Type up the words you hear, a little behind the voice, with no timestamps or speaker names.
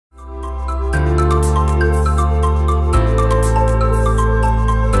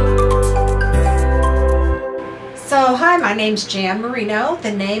My name's Jan Marino.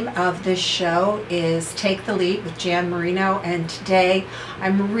 The name of this show is Take the Lead with Jan Marino, and today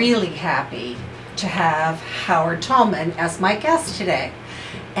I'm really happy to have Howard Tullman as my guest today.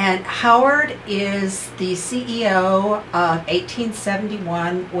 And Howard is the CEO of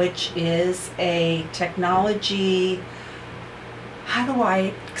 1871, which is a technology, how do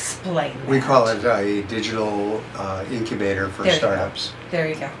I explain that? We call it a digital incubator for startups. There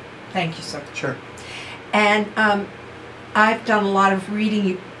you go. Thank you, sir. Sure. And I've done a lot of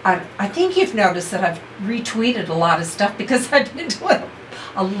reading. I think you've noticed that I've retweeted a lot of stuff because I've been doing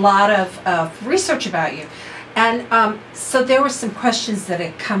a lot of research about you. And so there were some questions that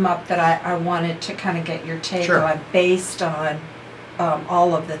had come up that I wanted to kind of get your take on based on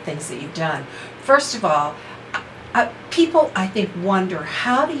all of the things that you've done. First of all, people, I think, wonder,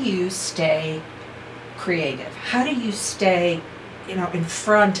 how do you stay creative? How do you stay, in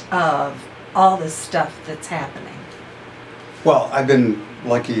front of all this stuff that's happening? Well, I've been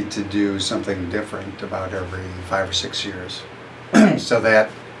lucky to do something different about every 5 or 6 years. Okay. So that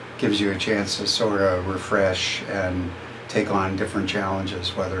gives you a chance to sort of refresh and take on different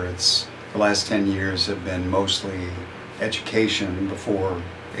challenges, whether it's the last 10 years have been mostly education before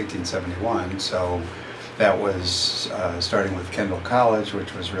 1871. So that was starting with Kendall College,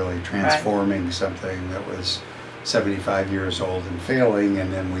 which was really transforming something that was 75 years old and failing,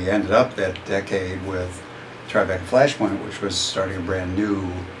 and then we ended up that decade with Tribeca Flashpoint, which was starting a brand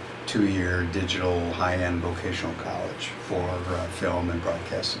new 2-year digital high-end vocational college for film and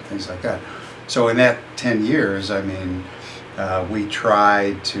broadcast and things like that. So in that 10 years, I mean, we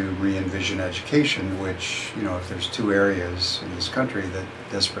tried to re-envision education, which, if there's 2 areas in this country that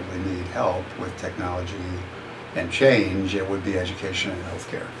desperately need help with technology and change, it would be education and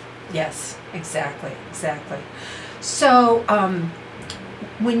healthcare. Yes, exactly. So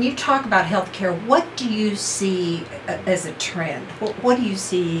when you talk about healthcare, what do you see as a trend? What do you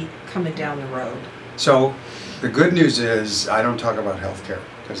see coming down the road? So the good news is I don't talk about healthcare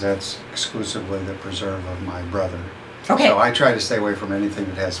because that's exclusively the preserve of my brother. Okay. So I try to stay away from anything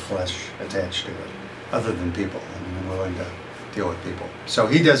that has flesh attached to it, other than people. I mean, I'm willing to deal with people. So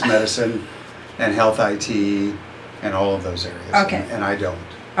he does medicine and health IT and all of those areas. Okay. And I don't.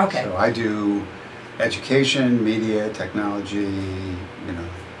 Okay. So I do education, media, technology,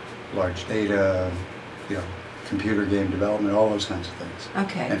 large data, computer game development, all those kinds of things.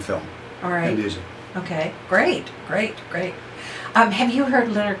 Okay. And film. All right. And music. Okay. Great. Have you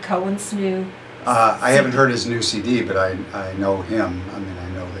heard Leonard Cohen's new? I haven't heard his new CD, but I know him. I mean, I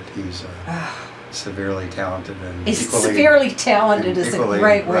know that he's severely talented and severely talented is a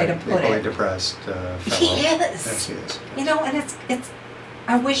great way to put equally it. depressed fellow. He is. Yes, he is. And it's.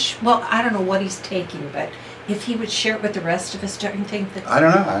 I wish. Well, I don't know what he's taking, but if he would share it with the rest of us, don't you think that? I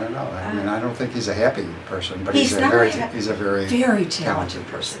don't know. I mean, I don't think he's a happy person, but he's a very talented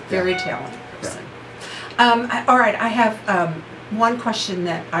person. Yeah. Very talented person. Yeah. All right, I have one question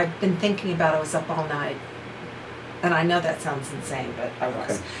that I've been thinking about. I was up all night, and I know that sounds insane, but I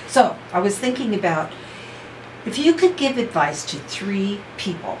was. Okay. So I was thinking about if you could give advice to 3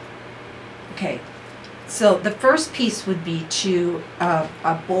 people. Okay. So the first piece would be to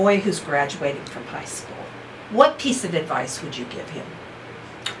a boy who's graduating from high school. What piece of advice would you give him?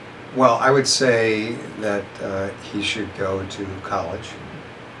 Well, I would say that he should go to college.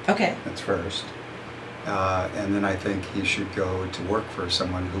 Okay. That's first. And then I think he should go to work for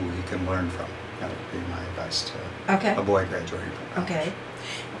someone who he can learn from. That would be my advice to a boy graduating from college. Okay.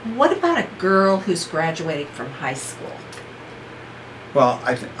 What about a girl who's graduating from high school? Well,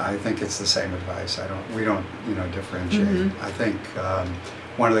 I think it's the same advice. We don't differentiate. Mm-hmm. I think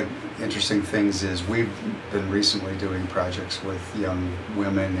one of the interesting things is we've been recently doing projects with young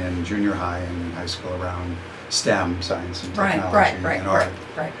women in junior high and high school around STEM, science and technology and art.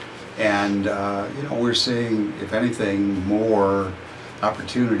 Right. And we're seeing, if anything, more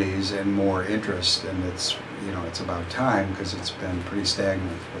opportunities and more interest, and it's about time because it's been pretty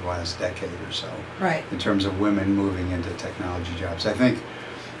stagnant for the last decade or so. Right. In terms of women moving into technology jobs, I think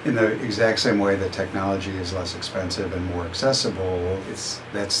in the exact same way that technology is less expensive and more accessible,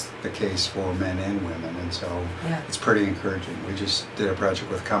 that's the case for men and women, and so it's pretty encouraging. We just did a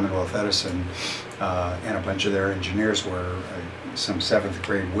project with Commonwealth Edison and a bunch of their engineers where some 7th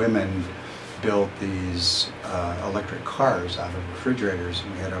grade women built these electric cars out of refrigerators,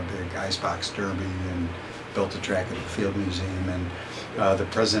 and we had a big icebox derby and built a track at the Field Museum, and the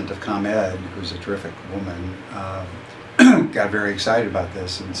president of ComEd, who's a terrific woman, got very excited about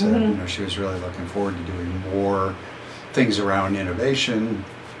this and said she was really looking forward to doing more things around innovation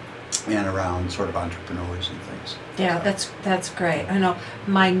and around sort of entrepreneurs and things. Yeah, that's great. I know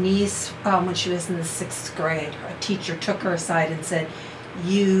my niece, when she was in the 6th grade, a teacher took her aside and said,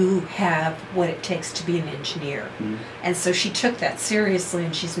 "You have what it takes to be an engineer." Mm-hmm. And so she took that seriously,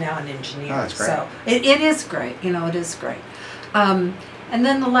 and she's now an engineer. Oh, that's great. So it is great. It is great. And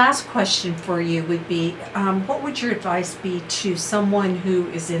then the last question for you would be, what would your advice be to someone who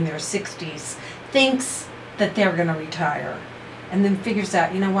is in their 60s, thinks that they're going to retire, and then figures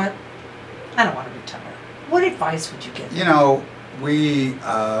out, you know what, I don't want to retire. What advice would you give them?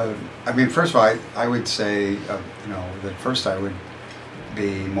 First of all, I would say, that first I would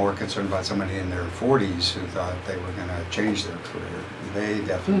be more concerned about somebody in their 40s who thought they were going to change their career. They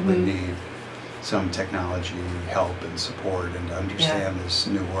definitely need some technology help and support and to understand this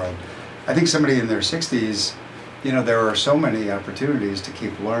new world. I think somebody in their 60s, there are so many opportunities to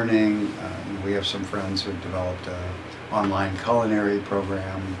keep learning. We have some friends who've developed an online culinary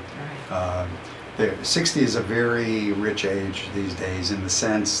program. Right. 60 is a very rich age these days in the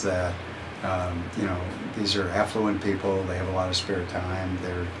sense that, these are affluent people, they have a lot of spare time,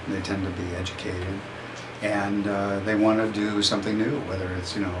 they tend to be educated, and they want to do something new, whether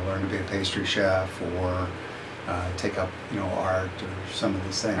it's, learn to be a pastry chef or take up, art or some of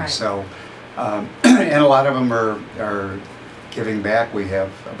these things. Right. So, and a lot of them are giving back. We have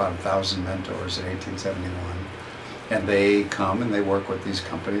about 1,000 mentors at 1871. And they come and they work with these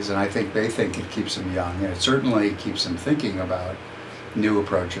companies, and I think they think it keeps them young, and it certainly keeps them thinking about new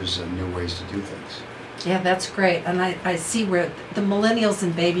approaches and new ways to do things. Yeah, that's great. And I see where the millennials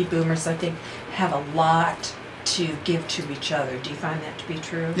and baby boomers, I think, have a lot to give to each other. Do you find that to be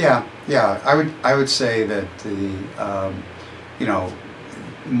true? Yeah. I would say that the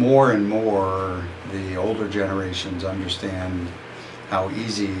more and more the older generations understand how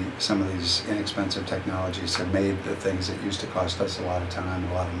easy some of these inexpensive technologies have made the things that used to cost us a lot of time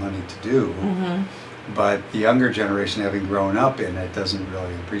and a lot of money to do. Mm-hmm. But the younger generation, having grown up in it, doesn't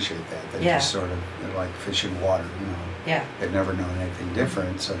really appreciate that. They just sort of, they're like fish in water, Yeah. They've never known anything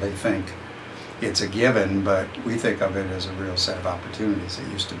different, so they think it's a given, but we think of it as a real set of opportunities. It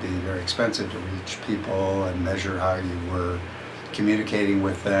used to be very expensive to reach people and measure how you were communicating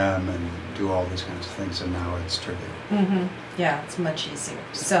with them and do all these kinds of things, and now it's trivial. Mm-hmm. Yeah, it's much easier.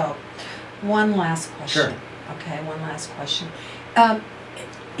 So, one last question. Sure. Okay, one last question.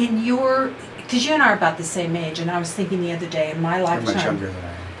 Because you and I are about the same age, and I was thinking the other day, in my You're lifetime... much younger than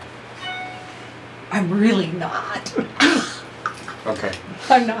I am. I'm really not. Okay.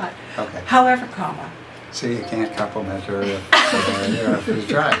 I'm not. Okay. However, comma. See, you can't compliment her if you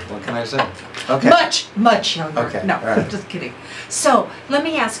try. What can I say? Okay. Much younger. Okay. No, All right. just kidding. So let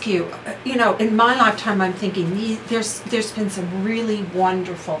me ask you. In my lifetime, I'm thinking there's been some really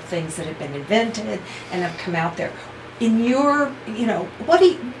wonderful things that have been invented and have come out there. In your,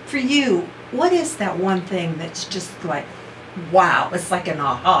 for you, what is that one thing that's just like, wow? It's like an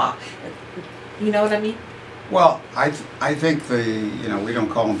aha. You know what I mean? Well, I think we don't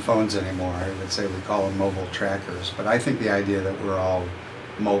call them phones anymore. I would say we call them mobile trackers. But I think the idea that we're all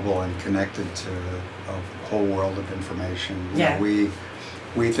mobile and connected to a whole world of information.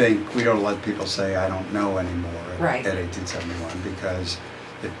 We think, we don't let people say, I don't know anymore Right. at 1871 because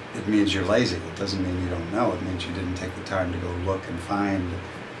it means you're lazy. It doesn't mean you don't know. It means you didn't take the time to go look and find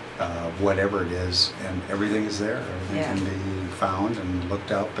whatever it is, and everything is there. Everything can be found and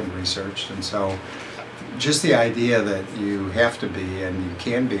looked up and researched. And so just the idea that you have to be and you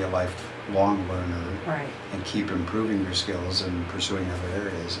can be a lifelong learner Right. and keep improving your skills and pursuing other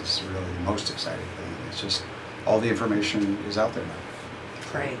areas is really the most exciting thing. It's just all the information is out there now.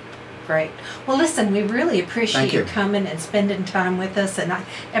 Great. Well, listen, we really appreciate you coming and spending time with us, and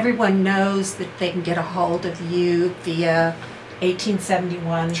everyone knows that they can get a hold of you via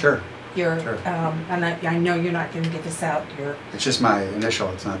 1871. Sure. And I know you're not going to give us out your... It's just my initial.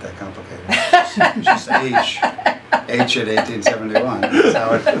 It's not that complicated. It's just H at 1871.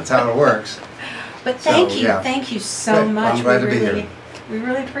 That's how it works. But thank you so much. Well, I'm glad to be here. We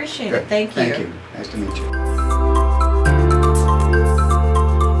really appreciate Good. it. Thank you. Thank you. Nice to meet you.